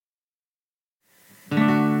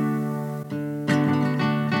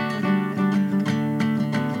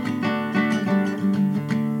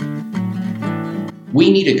We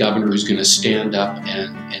need a governor who's going to stand up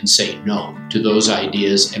and say no to those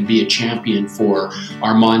ideas and be a champion for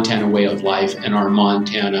our Montana way of life and our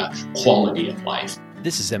Montana quality of life.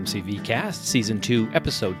 This is MCV Cast, Season 2,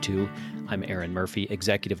 Episode 2. I'm Aaron Murphy,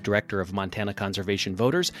 Executive Director of Montana Conservation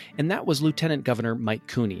Voters, and that was Lieutenant Governor Mike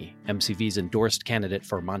Cooney, MCV's endorsed candidate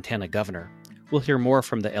for Montana Governor. We'll hear more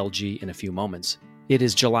from the LG in a few moments. It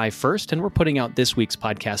is July 1st, and we're putting out this week's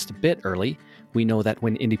podcast a bit early. We know that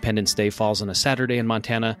when Independence Day falls on a Saturday in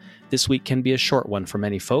Montana, this week can be a short one for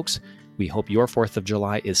many folks. We hope your 4th of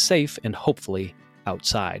July is safe and hopefully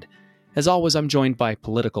outside. As always, I'm joined by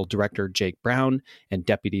Political Director Jake Brown and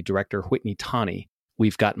Deputy Director Whitney Tawney.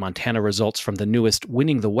 We've got Montana results from the newest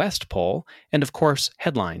Winning the West poll, and of course,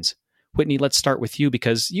 headlines. Whitney, let's start with you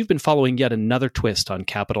because you've been following yet another twist on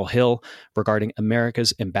Capitol Hill regarding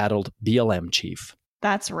America's embattled BLM chief.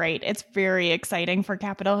 That's right. It's very exciting for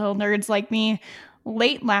Capitol Hill nerds like me.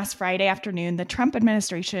 Late last Friday afternoon, the Trump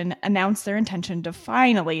administration announced their intention to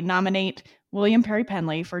finally nominate William Perry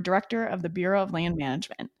Penley for Director of the Bureau of Land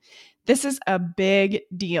Management. This is a big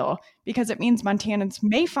deal because it means Montanans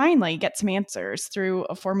may finally get some answers through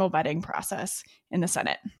a formal vetting process in the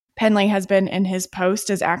Senate. Penley has been in his post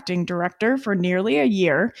as acting director for nearly a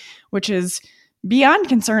year, which is beyond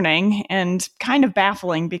concerning and kind of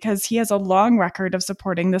baffling because he has a long record of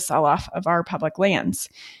supporting the sell-off of our public lands.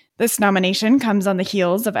 This nomination comes on the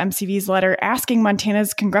heels of MCV's letter asking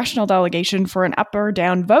Montana's congressional delegation for an up or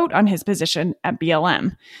down vote on his position at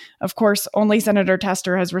BLM. Of course, only Senator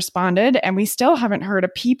Tester has responded, and we still haven't heard a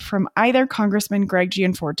peep from either Congressman Greg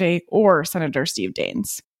Gianforte or Senator Steve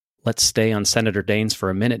Daines. Let's stay on Senator Daines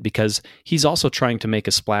for a minute because he's also trying to make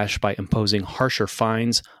a splash by imposing harsher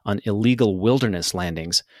fines on illegal wilderness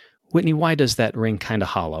landings. Whitney, why does that ring kind of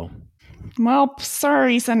hollow? Well,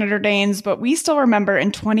 sorry, Senator Daines, but we still remember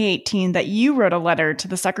in 2018 that you wrote a letter to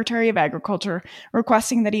the Secretary of Agriculture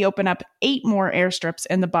requesting that he open up 8 more airstrips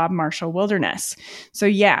in the Bob Marshall Wilderness. So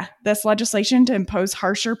yeah, this legislation to impose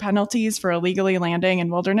harsher penalties for illegally landing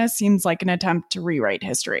in wilderness seems like an attempt to rewrite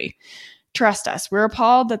history. Trust us, we're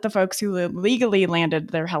appalled that the folks who illegally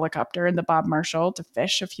landed their helicopter in the Bob Marshall to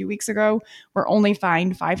fish a few weeks ago were only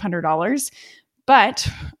fined $500. But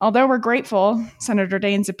although we're grateful Senator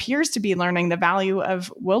Daines appears to be learning the value of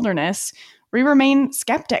wilderness, we remain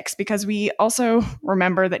skeptics because we also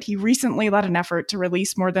remember that he recently led an effort to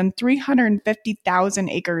release more than 350,000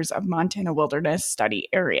 acres of Montana wilderness study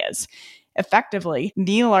areas, effectively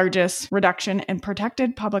the largest reduction in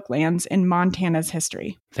protected public lands in Montana's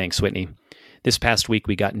history. Thanks, Whitney. This past week,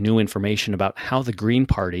 we got new information about how the Green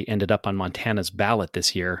Party ended up on Montana's ballot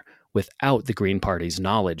this year without the Green Party's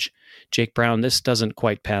knowledge. Jake Brown, this doesn't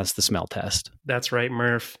quite pass the smell test. That's right,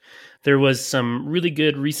 Murph. There was some really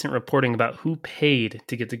good recent reporting about who paid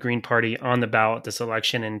to get the Green Party on the ballot this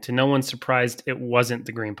election, and to no one's surprise, it wasn't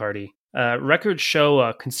the Green Party. Records show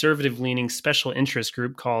a conservative-leaning special interest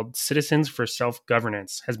group called Citizens for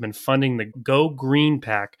Self-Governance has been funding the Go Green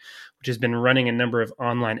PAC, which has been running a number of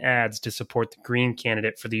online ads to support the Green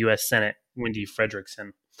candidate for the U.S. Senate, Wendy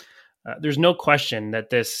Frederickson. There's no question that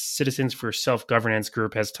this Citizens for Self-Governance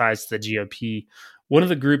group has ties to the GOP. One of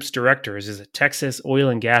the group's directors is a Texas oil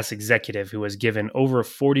and gas executive who has given over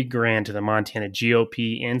 $40,000 to the Montana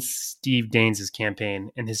GOP and Steve Daines' campaign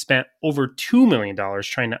and has spent over $2 million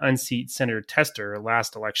trying to unseat Senator Tester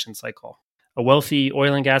last election cycle. A wealthy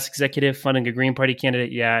oil and gas executive funding a Green Party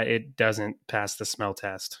candidate, yeah, it doesn't pass the smell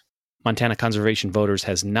test. Montana Conservation Voters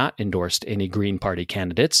has not endorsed any Green Party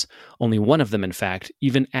candidates. Only one of them, in fact,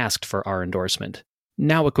 even asked for our endorsement.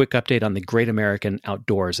 Now a quick update on the Great American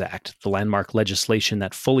Outdoors Act, the landmark legislation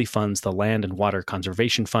that fully funds the Land and Water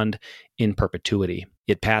Conservation Fund in perpetuity.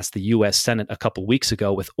 It passed the U.S. Senate a couple weeks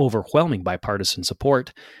ago with overwhelming bipartisan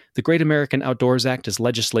support. The Great American Outdoors Act is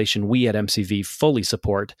legislation we at MCV fully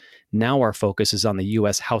support. Now our focus is on the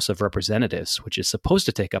U.S. House of Representatives, which is supposed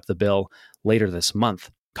to take up the bill later this month.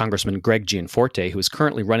 Congressman Greg Gianforte, who is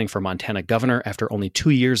currently running for Montana governor after only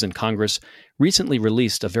 2 years in Congress, recently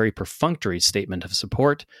released a very perfunctory statement of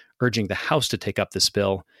support, urging the House to take up this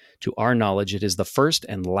bill. To our knowledge, it is the first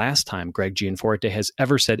and last time Greg Gianforte has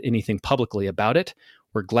ever said anything publicly about it.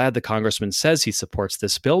 We're glad the congressman says he supports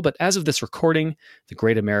this bill, but as of this recording, the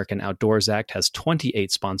Great American Outdoors Act has 28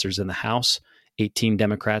 sponsors in the House, 18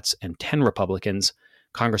 Democrats and 10 Republicans.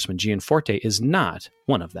 Congressman Gianforte is not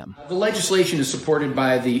one of them. The legislation is supported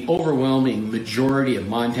by the overwhelming majority of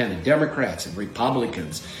Montana Democrats and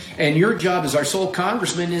Republicans. And your job as our sole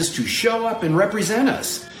congressman is to show up and represent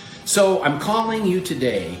us. So I'm calling you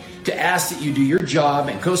today to ask that you do your job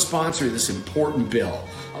and co-sponsor this important bill.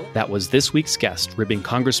 That was this week's guest, ribbing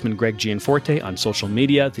Congressman Greg Gianforte on social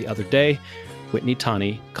media the other day. Whitney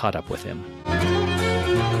Tawney caught up with him.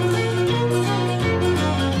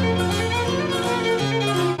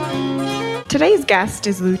 Today's guest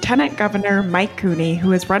is Lieutenant Governor Mike Cooney,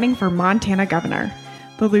 who is running for Montana governor.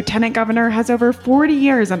 The Lieutenant Governor has over 40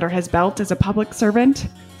 years under his belt as a public servant.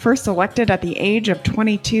 First elected at the age of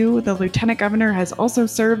 22, the Lieutenant Governor has also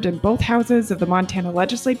served in both houses of the Montana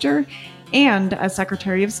legislature and as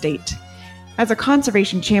Secretary of State. As a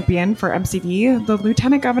conservation champion for MCV, the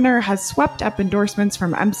Lieutenant Governor has swept up endorsements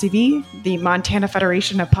from MCV, the Montana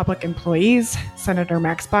Federation of Public Employees, Senator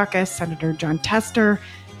Max Baucus, Senator Jon Tester,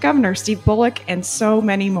 Governor Steve Bullock, and so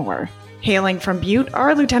many more. Hailing from Butte,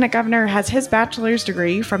 our Lieutenant Governor has his bachelor's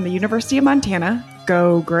degree from the University of Montana,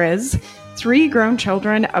 go Grizz, 3 grown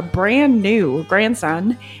children, a brand new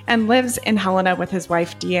grandson, and lives in Helena with his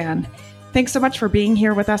wife, Deanne. Thanks so much for being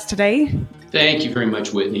here with us today. Thank you very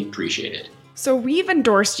much, Whitney. Appreciate it. So we've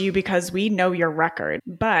endorsed you because we know your record,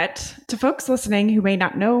 but to folks listening who may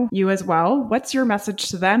not know you as well, what's your message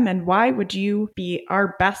to them and why would you be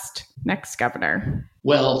our best next governor?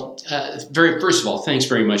 Well, first of all, thanks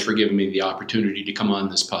very much for giving me the opportunity to come on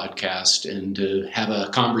this podcast and to have a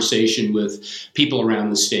conversation with people around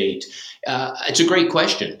the state. It's a great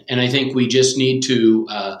question, and I think we just need to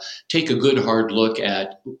take a good hard look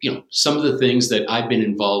at some of the things that I've been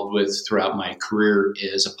involved with throughout my career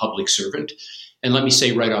as a public servant. And let me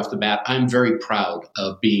say right off the bat, I'm very proud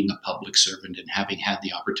of being a public servant and having had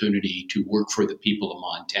the opportunity to work for the people of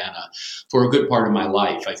Montana for a good part of my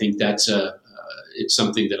life. I think that's it's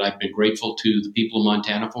something that I've been grateful to the people of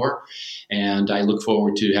Montana for, and I look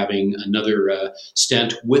forward to having another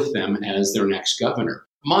stint with them as their next governor.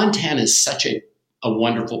 Montana is such a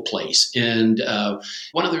wonderful place, and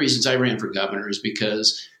one of the reasons I ran for governor is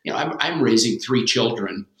because I'm raising 3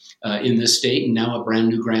 children in this state and now a brand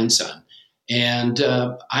new grandson. And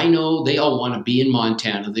I know they all want to be in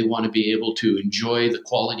Montana. They want to be able to enjoy the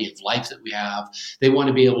quality of life that we have. They want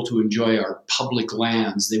to be able to enjoy our public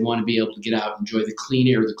lands. They want to be able to get out and enjoy the clean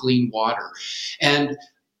air, the clean water. And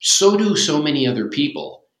so do so many other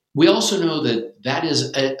people. We also know that that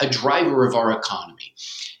is a driver of our economy.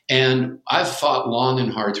 And I've fought long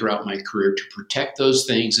and hard throughout my career to protect those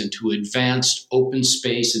things and to advance open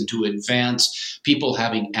space and to advance people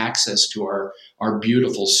having access to our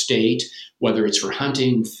beautiful state, whether it's for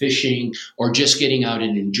hunting, fishing, or just getting out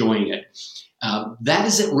and enjoying it. That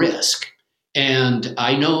is at risk. And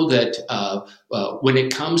I know that when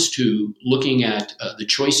it comes to looking at the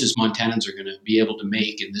choices Montanans are going to be able to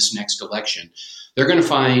make in this next election, they're going to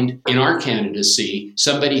find in our candidacy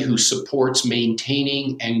somebody who supports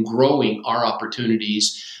maintaining and growing our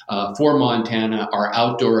opportunities for Montana, our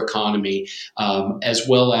outdoor economy, as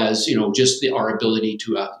well as just our ability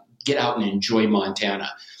to get out and enjoy Montana.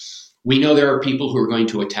 We know there are people who are going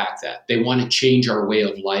to attack that. They want to change our way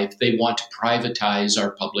of life. They want to privatize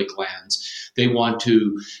our public lands. They want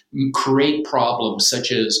to create problems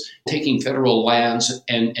such as taking federal lands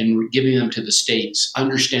and giving them to the states,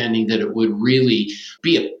 understanding that it would really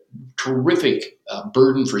be a terrific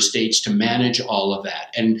burden for states to manage all of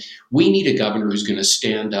that. And we need a governor who's going to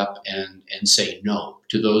stand up and say no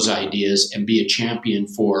to those ideas and be a champion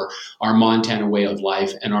for our Montana way of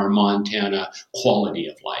life and our Montana quality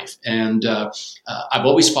of life. And I've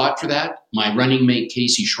always fought for that. My running mate,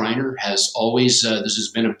 Casey Schreiner, has always, this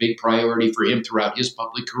has been a big priority for him throughout his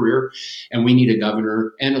public career. And we need a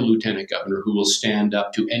governor and a lieutenant governor who will stand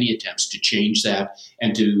up to any attempts to change that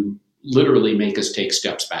and to literally make us take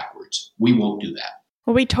steps backwards. We won't do that.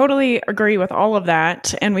 Well, we totally agree with all of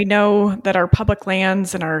that. And we know that our public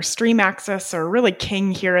lands and our stream access are really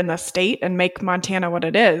king here in the state and make Montana what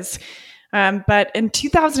it is. But in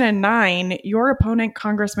 2009, your opponent,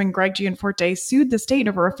 Congressman Greg Gianforte, sued the state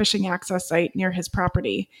over a fishing access site near his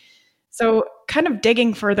property. So kind of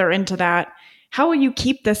digging further into that, how will you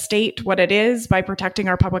keep the state what it is by protecting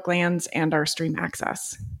our public lands and our stream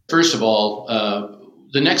access? First of all,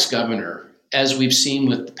 the next governor, as we've seen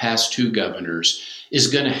with the past 2 governors, is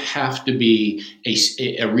going to have to be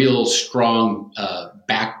a real strong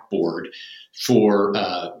backboard for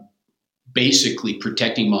basically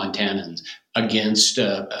protecting Montanans against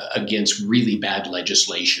really bad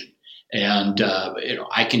legislation. And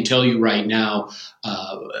I can tell you right now,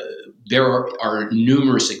 there are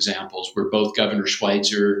numerous examples where both Governor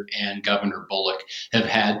Schweitzer and Governor Bullock have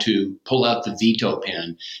had to pull out the veto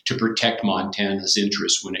pen to protect Montana's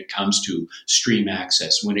interests when it comes to stream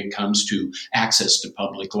access, when it comes to access to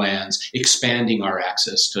public lands, expanding our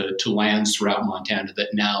access to lands throughout Montana that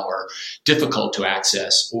now are difficult to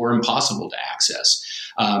access or impossible to access.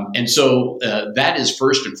 And so that is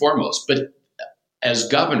first and foremost. But as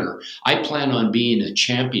governor, I plan on being a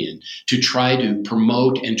champion to try to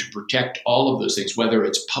promote and to protect all of those things, whether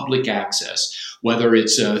it's public access, whether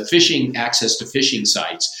it's fishing access to fishing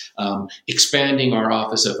sites, expanding our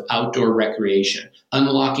Office of Outdoor Recreation,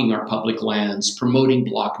 unlocking our public lands, promoting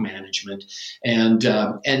block management, and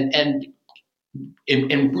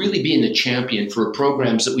really being a champion for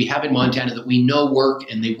programs that we have in Montana that we know work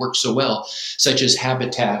and they work so well, such as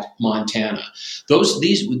Habitat Montana.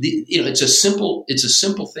 It's a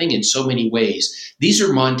simple thing in so many ways. These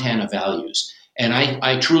are Montana values. And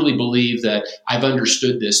I truly believe that I've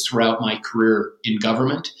understood this throughout my career in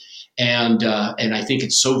government. And I think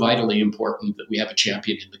it's so vitally important that we have a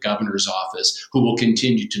champion in the governor's office who will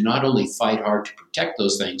continue to not only fight hard to protect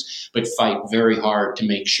those things, but fight very hard to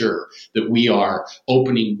make sure that we are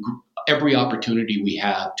opening every opportunity we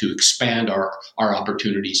have to expand our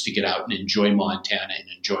opportunities to get out and enjoy Montana and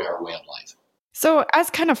enjoy our way of life. So as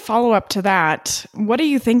kind of follow-up to that, what do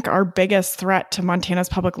you think our biggest threat to Montana's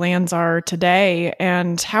public lands are today,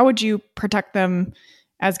 and how would you protect them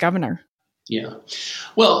as governor? Yeah.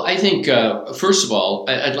 Well, I think, first of all,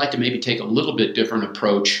 I'd like to maybe take a little bit different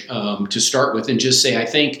approach to start with and just say, I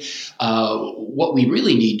think what we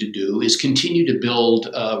really need to do is continue to build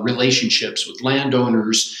relationships with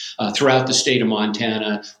landowners throughout the state of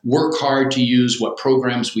Montana, work hard to use what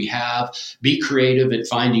programs we have, be creative at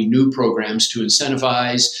finding new programs to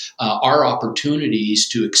incentivize our opportunities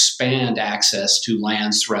to expand access to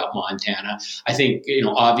lands throughout Montana. I think,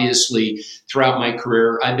 obviously, throughout my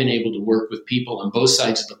career, I've been able to work with people on both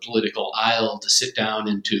sides of the political aisle to sit down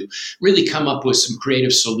and to really come up with some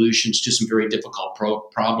creative solutions to some very difficult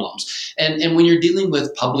problems. And when you're dealing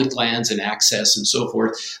with public lands and access and so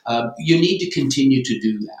forth, you need to continue to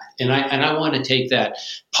do that. And I want to take that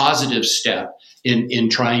positive step in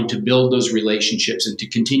trying to build those relationships and to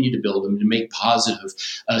continue to build them, to make positive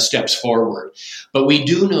steps forward. But we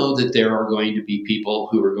do know that there are going to be people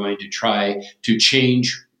who are going to try to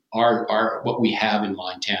change our what we have in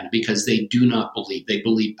Montana, because they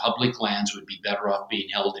believe public lands would be better off being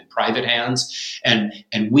held in private hands, and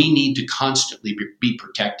we need to constantly be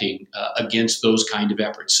protecting against those kind of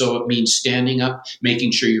efforts. So it means standing up,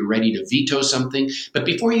 making sure you're ready to veto something. But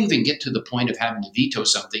before you even get to the point of having to veto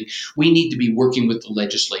something, we need to be working with the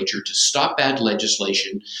legislature to stop bad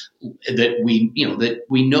legislation that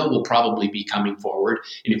we know will probably be coming forward.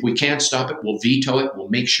 And if we can't stop it, we'll veto it. We'll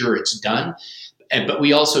make sure it's done. But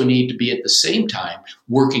we also need to be at the same time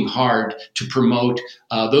working hard to promote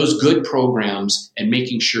those good programs and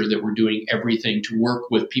making sure that we're doing everything to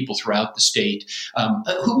work with people throughout the state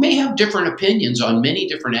who may have different opinions on many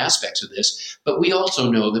different aspects of this. But we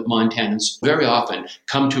also know that Montanans very often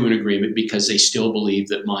come to an agreement because they still believe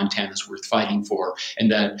that Montana is worth fighting for,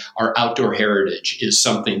 and that our outdoor heritage is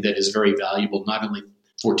something that is very valuable, not only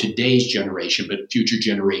for today's generation, but future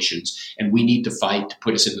generations. And we need to fight to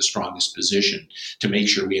put us in the strongest position to make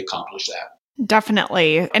sure we accomplish that.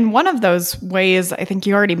 Definitely. And one of those ways I think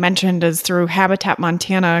you already mentioned is through Habitat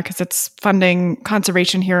Montana, because it's funding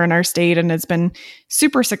conservation here in our state and has been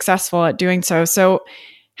super successful at doing so. So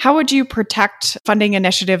how would you protect funding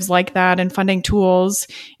initiatives like that and funding tools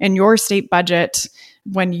in your state budget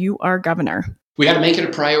when you are governor? We got to make it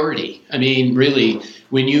a priority. I mean, really,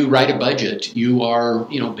 when you write a budget, you are,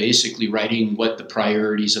 basically writing what the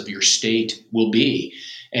priorities of your state will be.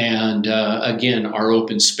 And again, our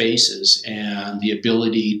open spaces and the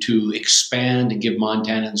ability to expand and give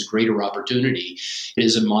Montanans greater opportunity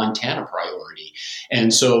is a Montana priority.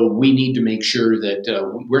 And so we need to make sure that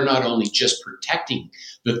we're not only just protecting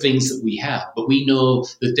the things that we have, but we know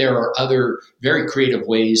that there are other very creative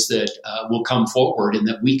ways that will come forward and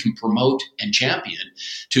that we can promote and champion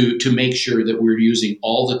to make sure that we're using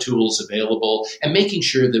all the tools available and making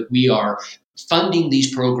sure that we are funding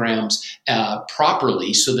these programs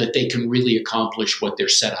properly so that they can really accomplish what they're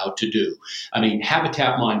set out to do. I mean,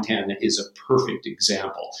 Habitat Montana is a perfect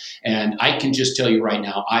example. And I can just tell you right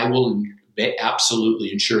now, I will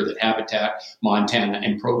absolutely ensure that Habitat Montana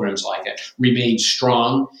and programs like it remain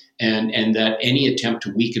strong, and that any attempt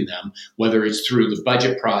to weaken them, whether it's through the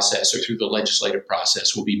budget process or through the legislative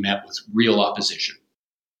process, will be met with real opposition.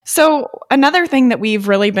 So another thing that we've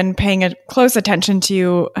really been paying a close attention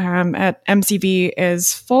to at MCV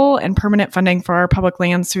is full and permanent funding for our public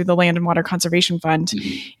lands through the Land and Water Conservation Fund.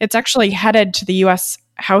 Mm-hmm. It's actually headed to the U.S.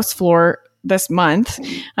 House floor this month.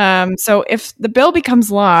 So if the bill becomes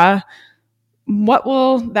law, What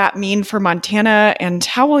will that mean for Montana, and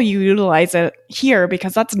how will you utilize it here?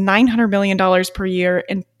 Because that's $900 million per year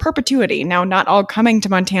in perpetuity. Now, not all coming to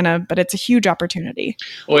Montana, but it's a huge opportunity.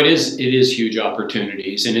 Oh, it is. It is huge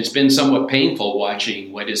opportunities, and it's been somewhat painful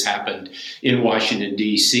watching what has happened in Washington,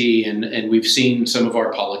 D.C., and we've seen some of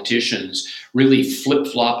our politicians really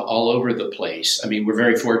flip-flop all over the place. I mean, we're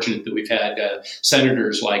very fortunate that we've had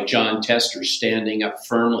senators like Jon Tester standing up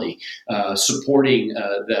firmly, supporting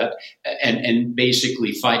that, and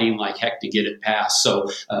basically fighting like heck to get it passed. So,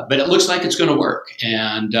 but it looks like it's going to work,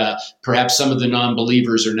 and perhaps some of the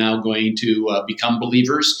non-believers are now going to become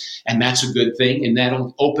believers, and that's a good thing, and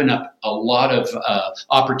that'll open up a lot of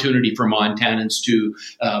opportunity for Montanans to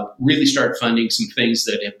really start funding some things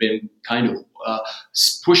that have been kind of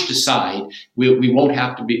pushed aside. We won't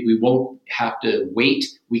have to wait.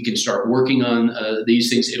 We can start working on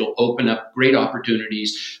these things. It'll open up great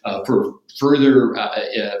opportunities for further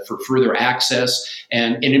access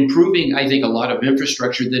and improving, I think, a lot of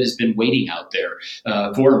infrastructure that has been waiting out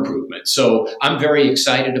there for improvement. So I'm very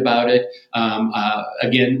excited about it.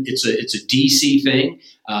 Again, it's a DC thing.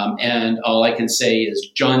 And all I can say is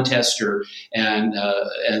Jon Tester and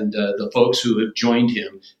the folks who have joined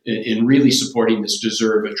him in really supporting this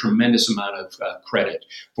deserve a tremendous amount of credit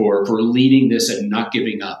for leading this and not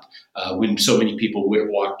giving up when so many people would have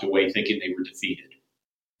walked away thinking they were defeated.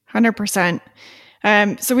 100%.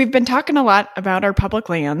 So we've been talking a lot about our public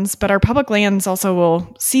lands, but our public lands also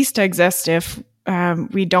will cease to exist if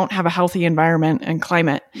we don't have a healthy environment and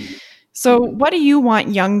climate. So what do you want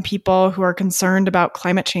young people who are concerned about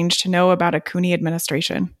climate change to know about a Cooney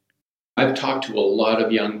administration? I've talked to a lot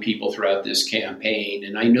of young people throughout this campaign,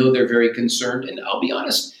 and I know they're very concerned. And I'll be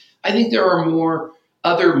honest, I think there are more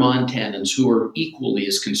other Montanans who are equally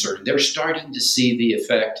as concerned. They're starting to see the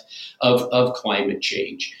effect of climate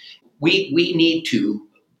change. We need to,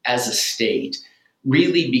 as a state,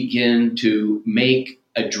 really begin to make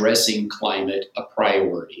addressing climate a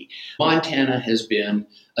priority. Montana has been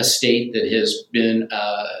a state that has been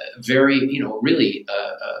really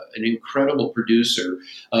an incredible producer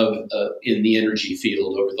of in the energy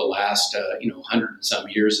field over the last 100 and some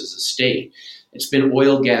years as a state. It's been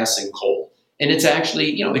oil, gas, and coal, and it's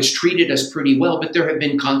actually it's treated us pretty well. But there have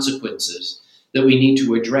been consequences that we need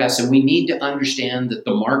to address, and we need to understand that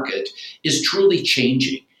the market is truly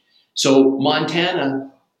changing. So Montana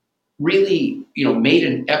really, made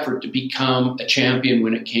an effort to become a champion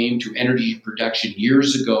when it came to energy production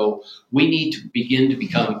years ago. We need to begin to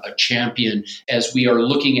become a champion as we are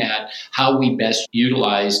looking at how we best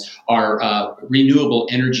utilize our renewable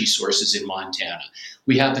energy sources in Montana.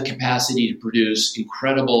 We have the capacity to produce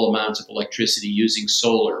incredible amounts of electricity using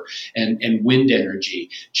solar and wind energy,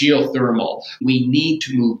 geothermal. We need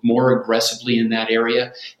to move more aggressively in that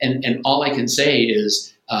area. And all I can say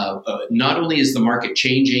is, not only is the market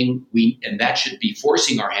changing, and that should be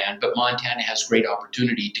forcing our hand, but Montana has great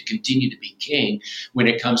opportunity to continue to be king when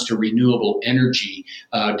it comes to renewable energy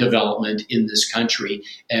development in this country.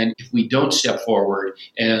 And if we don't step forward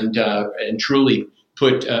and truly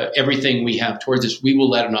put everything we have towards this, we will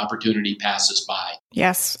let an opportunity pass us by.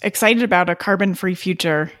 Yes, excited about a carbon-free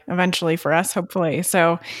future eventually for us, hopefully.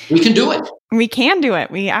 So we can do it. We can do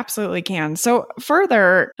it. We absolutely can. So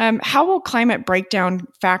further, how will climate breakdown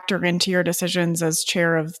factor into your decisions as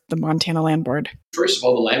chair of the Montana Land Board? First of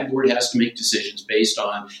all, the Land Board has to make decisions based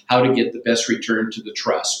on how to get the best return to the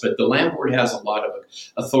trust. But the Land Board has a lot of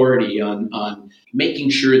authority on making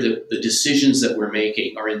sure that the decisions that we're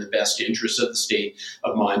making are in the best interest of the state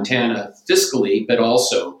of Montana fiscally, but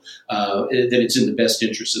also that it's in the best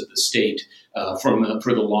interest of the state for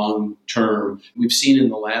the long term. We've seen in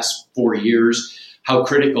the last 4 years how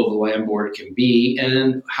critical the Land Board can be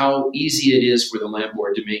and how easy it is for the Land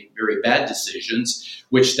Board to make very bad decisions,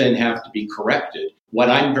 which then have to be corrected. What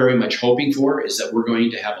I'm very much hoping for is that we're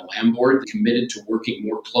going to have a Land Board committed to working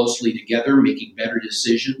more closely together, making better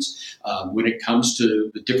decisions when it comes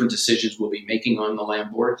to the different decisions we'll be making on the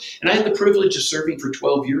Land Board. And I had the privilege of serving for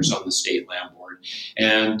 12 years on the state Land Board.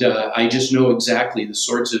 And I just know exactly the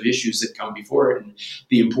sorts of issues that come before it and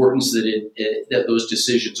the importance that those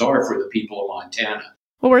decisions are for the people of Montana.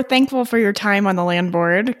 Well, we're thankful for your time on the Land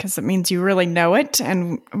Board because it means you really know it.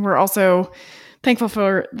 And we're also thankful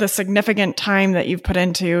for the significant time that you've put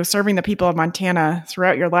into serving the people of Montana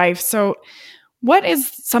throughout your life. So what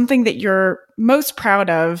is something that you're most proud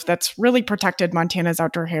of that's really protected Montana's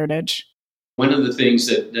outdoor heritage? One of the things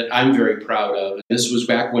that I'm very proud of, this was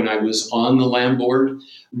back when I was on the Land Board,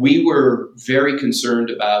 we were very concerned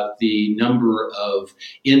about the number of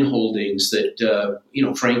inholdings that,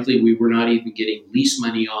 frankly, we were not even getting lease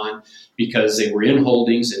money on because they were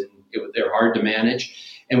inholdings and they're hard to manage.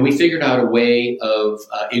 And we figured out a way of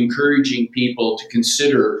encouraging people to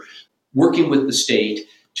consider working with the state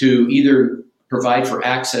to either provide for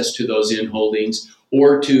access to those in-holdings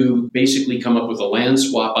or to basically come up with a land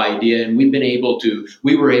swap idea. And we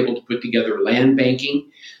were able to put together land banking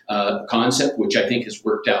concept, which I think has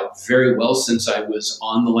worked out very well since I was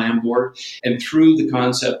on the land board. And through the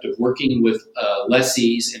concept of working with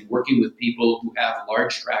lessees and working with people who have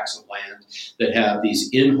large tracts of land that have these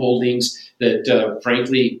in-holdings that,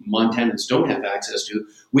 frankly, Montanans don't have access to,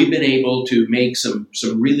 we've been able to make some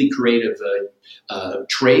really creative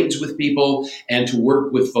trades with people and to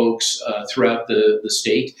work with folks throughout the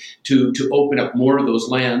state to open up more of those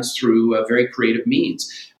lands through very creative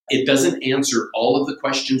means. It doesn't answer all of the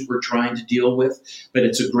questions we're trying to deal with, but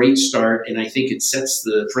it's a great start, and I think it sets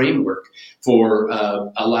the framework for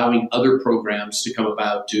allowing other programs to come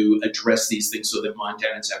about to address these things so that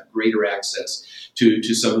Montanans have greater access to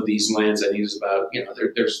some of these lands. I think it's about,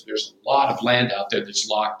 there's a lot of land out there that's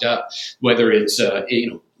locked up, whether it's,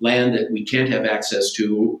 land that we can't have access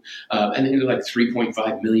to, and they're like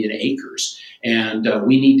 3.5 million acres. And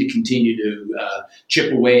we need to continue to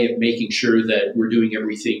chip away at making sure that we're doing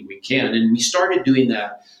everything we can. And we started doing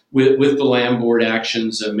that with the Land Board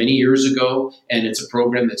actions many years ago, and it's a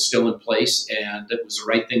program that's still in place, and it was the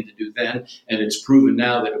right thing to do then, and it's proven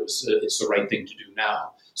now that it's the right thing to do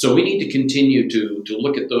now. So we need to continue to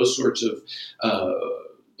look at those sorts of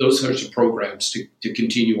programs to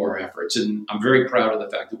continue our efforts. And I'm very proud of the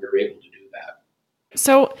fact that we were able to do that.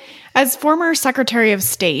 So as former Secretary of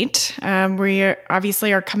State, we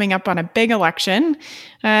obviously are coming up on a big election.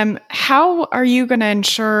 How are you going to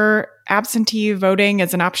ensure absentee voting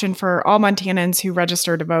is an option for all Montanans who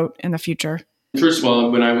register to vote in the future? First of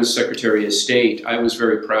all, when I was Secretary of State, I was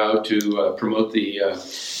very proud to promote the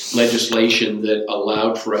legislation that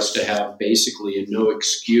allowed for us to have basically a no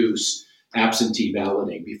excuse absentee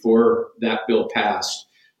balloting. Before that bill passed,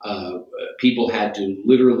 people had to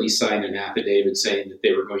literally sign an affidavit saying that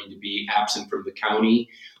they were going to be absent from the county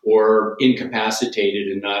or incapacitated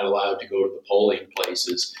and not allowed to go to the polling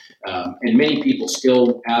places. And many people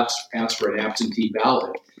still ask for an absentee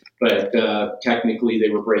ballot, but technically they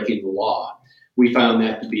were breaking the law. We found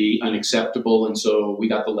that to be unacceptable, and so we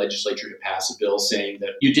got the legislature to pass a bill saying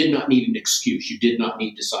that you did not need an excuse, you did not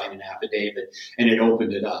need to sign an affidavit, and it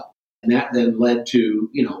opened it up. And that then led to,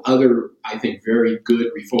 other, I think, very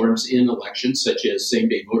good reforms in elections, such as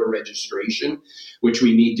same-day voter registration, which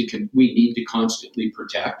we need to constantly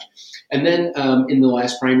protect. And then in the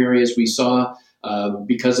last primary, as we saw,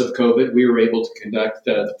 because of COVID, we were able to conduct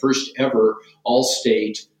the first ever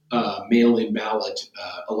all-state mail-in ballot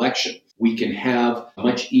election. We can have a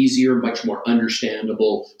much easier, much more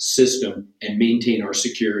understandable system and maintain our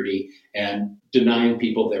security, and denying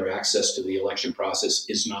people their access to the election process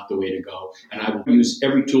is not the way to go. And I will use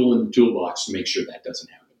every tool in the toolbox to make sure that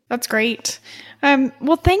doesn't happen. That's great.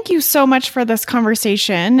 Well, thank you so much for this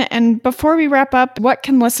conversation. And before we wrap up, what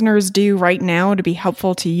can listeners do right now to be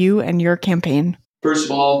helpful to you and your campaign? First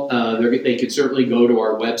of all, they could certainly go to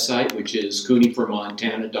our website, which is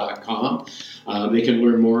CooneyForMontana.com. They can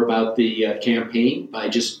learn more about the campaign by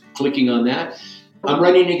just clicking on that. I'm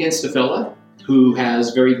running against a fella who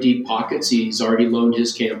has very deep pockets. He's already loaned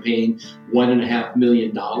his campaign $1.5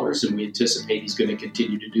 million, and we anticipate he's going to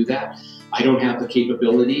continue to do that. I don't have the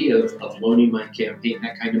capability of loaning my campaign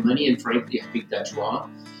that kind of money, and frankly, I think that's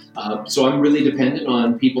wrong. So I'm really dependent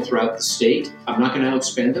on people throughout the state. I'm not going to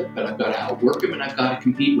outspend them, but I've got to outwork them and I've got to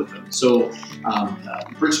compete with them. So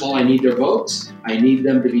first of all, I need their votes. I need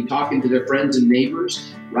them to be talking to their friends and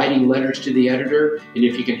neighbors, writing letters to the editor. And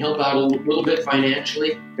if you can help out a little bit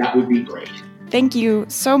financially, that would be great. Thank you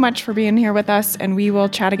so much for being here with us, and we will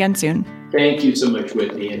chat again soon. Thank you so much,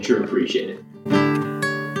 Whitney. I sure appreciate it.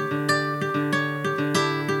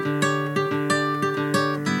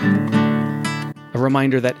 A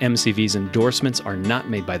reminder that MCV's endorsements are not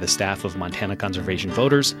made by the staff of Montana Conservation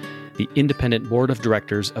Voters. The independent board of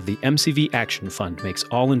directors of the MCV Action Fund makes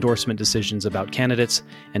all endorsement decisions about candidates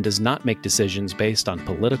and does not make decisions based on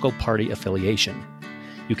political party affiliation.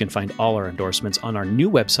 You can find all our endorsements on our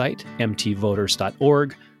new website,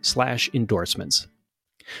 mtvoters.org/endorsements.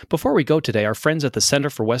 Before we go today, our friends at the Center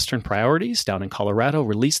for Western Priorities down in Colorado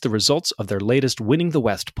released the results of their latest Winning the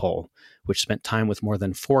West poll, which spent time with more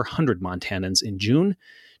than 400 Montanans in June.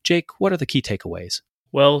 Jake, what are the key takeaways?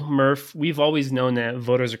 Well, Murph, we've always known that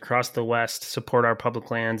voters across the West support our public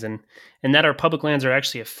lands and that our public lands are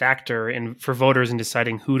actually a factor for voters in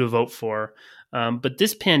deciding who to vote for. But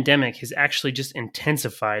this pandemic has actually just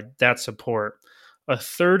intensified that support. A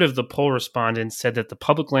third of the poll respondents said that the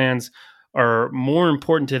public lands are more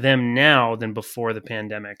important to them now than before the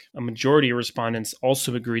pandemic. A majority of respondents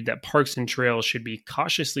also agreed that parks and trails should be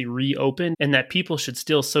cautiously reopened and that people should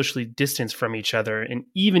still socially distance from each other and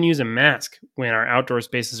even use a mask when our outdoor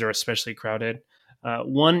spaces are especially crowded.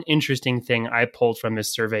 One interesting thing I pulled from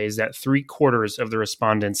this survey is that 3/4 of the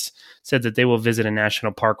respondents said that they will visit a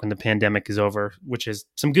national park when the pandemic is over, which is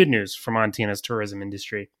some good news for Montana's tourism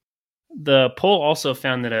industry. The poll also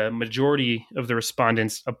found that a majority of the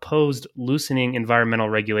respondents opposed loosening environmental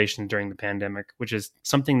regulations during the pandemic, which is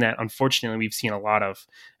something that unfortunately we've seen a lot of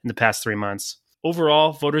in the past 3 months.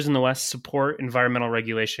 Overall, voters in the West support environmental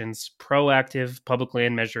regulations, proactive public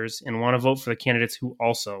land measures, and want to vote for the candidates who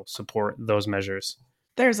also support those measures.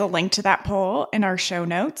 There's a link to that poll in our show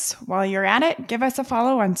notes. While you're at it, give us a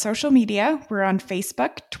follow on social media. We're on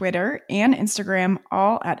Facebook, Twitter, and Instagram,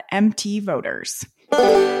 all at MT Voters.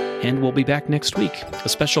 And we'll be back next week. A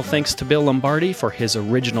special thanks to Bill Lombardi for his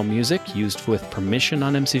original music used with permission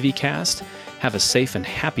on MCV Cast. Have a safe and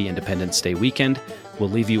happy Independence Day weekend. We'll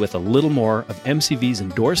leave you with a little more of MCV's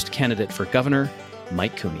endorsed candidate for governor,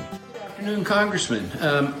 Mike Cooney. Good afternoon, Congressman.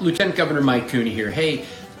 Lieutenant Governor Mike Cooney here. Hey,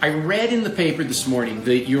 I read in the paper this morning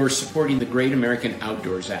that you're supporting the Great American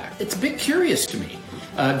Outdoors Act. It's a bit curious to me,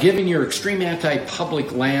 given your extreme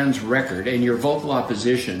anti-public lands record and your vocal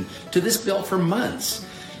opposition to this bill for months.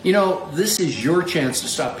 You know, this is your chance to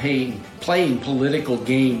stop playing political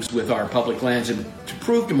games with our public lands and to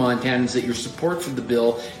prove to Montanans that your support for the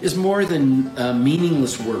bill is more than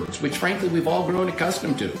meaningless words, which frankly we've all grown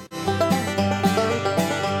accustomed to.